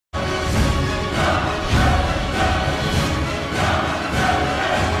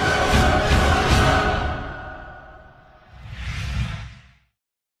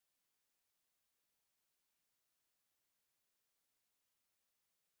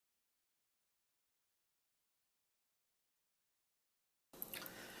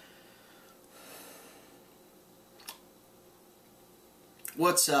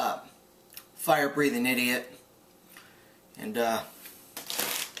What's up, fire-breathing idiot? And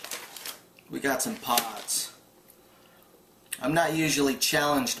we got some pods. I'm not usually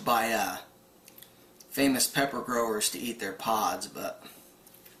challenged by famous pepper growers to eat their pods, but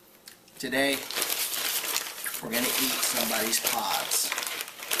today we're going to eat somebody's pods.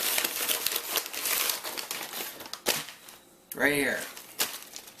 Right here.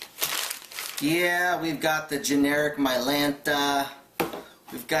 Yeah, we've got the generic Mylanta.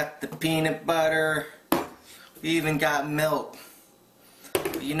 We've got the peanut butter. We even got milk.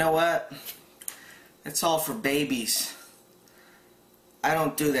 But you know what? It's all for babies. I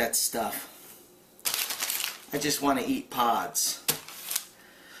don't do that stuff. I just want to eat pods.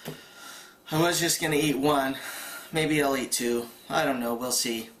 I was just going to eat one. Maybe I'll eat two. I don't know. We'll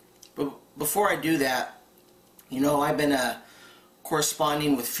see. But before I do that, you know, I've been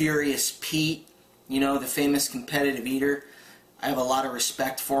corresponding with Furious Pete, you know, the famous competitive eater. I have a lot of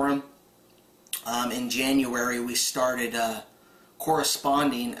respect for him. In January we started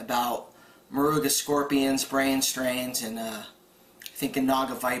corresponding about Moruga scorpions, brain strains, and I think a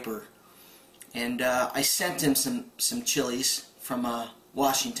Naga viper. And I sent him some chilies from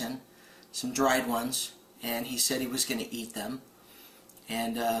Washington, some dried ones, and he said he was going to eat them.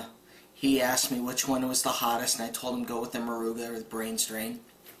 And he asked me which one was the hottest, and I told him go with the Moruga or the brain strain.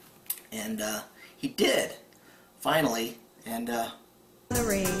 And he did, finally. And the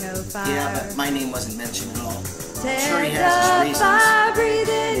ring of fire. Yeah, but my name wasn't mentioned at all. I'm Tears sure he has his reasons.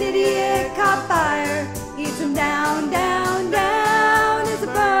 Fire-breathing idiot caught fire. Eats him down, down, down as the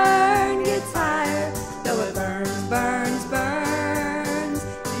burn gets higher. Though it burns, burns, burns.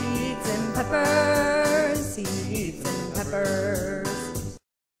 He eats him peppers. He eats him peppers.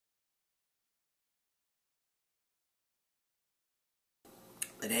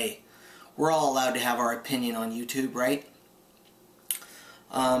 But hey, we're all allowed to have our opinion on YouTube, right?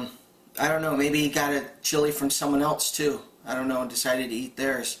 I don't know, maybe he got a chili from someone else too. I don't know, decided to eat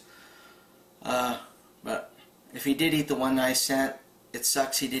theirs. But if he did eat the one I sent, it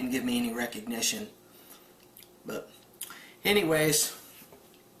sucks he didn't give me any recognition. But anyways,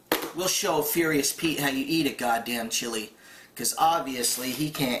 we'll show Furious Pete how you eat a goddamn chili. Because obviously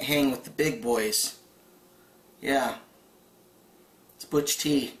he can't hang with the big boys. Yeah. It's Butch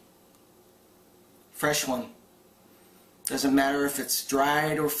T. Fresh one. Doesn't matter if it's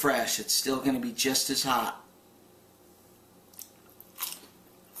dried or fresh, it's still going to be just as hot.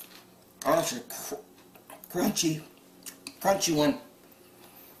 Oh, it's a crunchy one.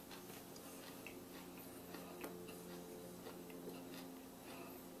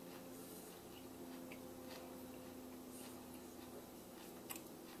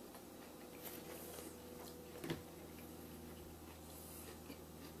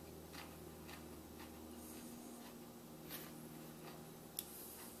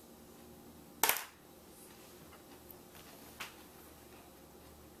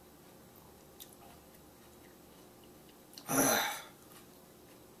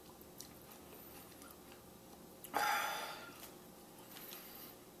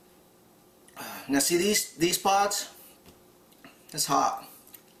 Now see these pods? It's hot.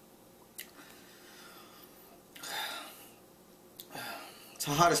 It's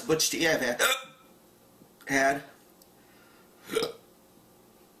the hottest Butch tea I've had.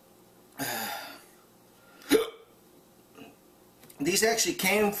 These actually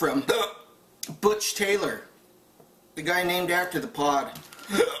came from Butch Taylor, the guy named after the pod.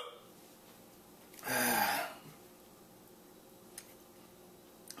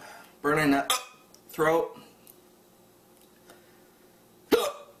 Burning up throat. I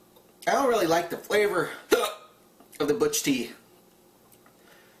don't really like the flavor of the Butch tea.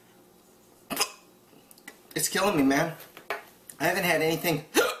 It's killing me, man. I haven't had anything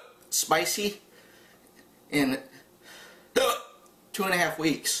spicy in 2.5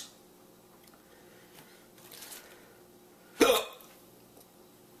 weeks.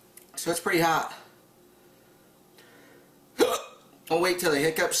 So it's pretty hot. I'll wait till the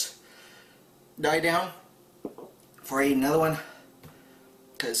hiccups die down before I eat another one,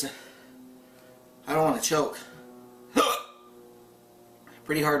 because I don't want to choke.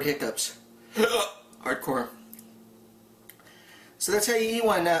 Pretty hard hiccups. Hardcore. So that's how you eat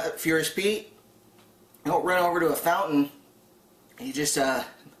one, Furious Pete. You don't run over to a fountain. You just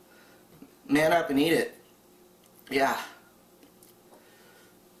man up and eat it. Yeah.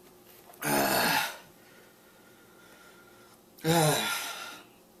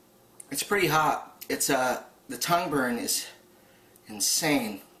 It's pretty hot. It's the tongue burn is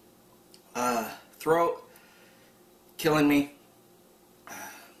insane. Throat killing me.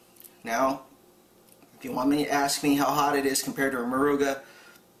 Now If you want me to ask me how hot it is compared to a Moruga,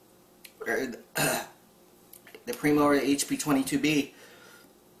 or the Primo or the HP22B,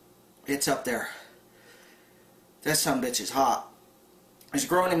 it's up there. That sumbitch is hot. It's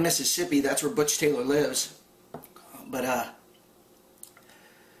growing in Mississippi. That's where Butch Taylor lives. But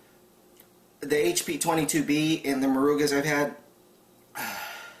the HP22B and the Morugas I've had,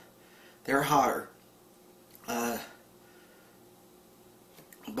 they're hotter.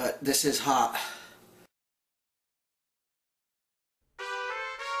 But this is hot.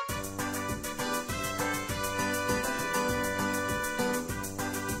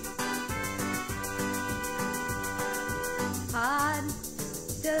 Hot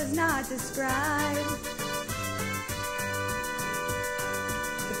does not describe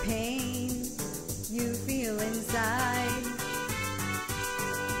the pain you feel inside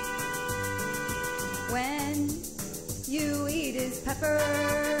when you eat his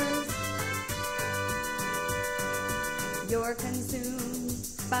peppers. You're consumed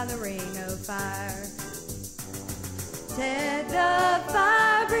by the ring of fire. Ted the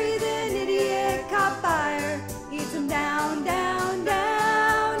fire breathing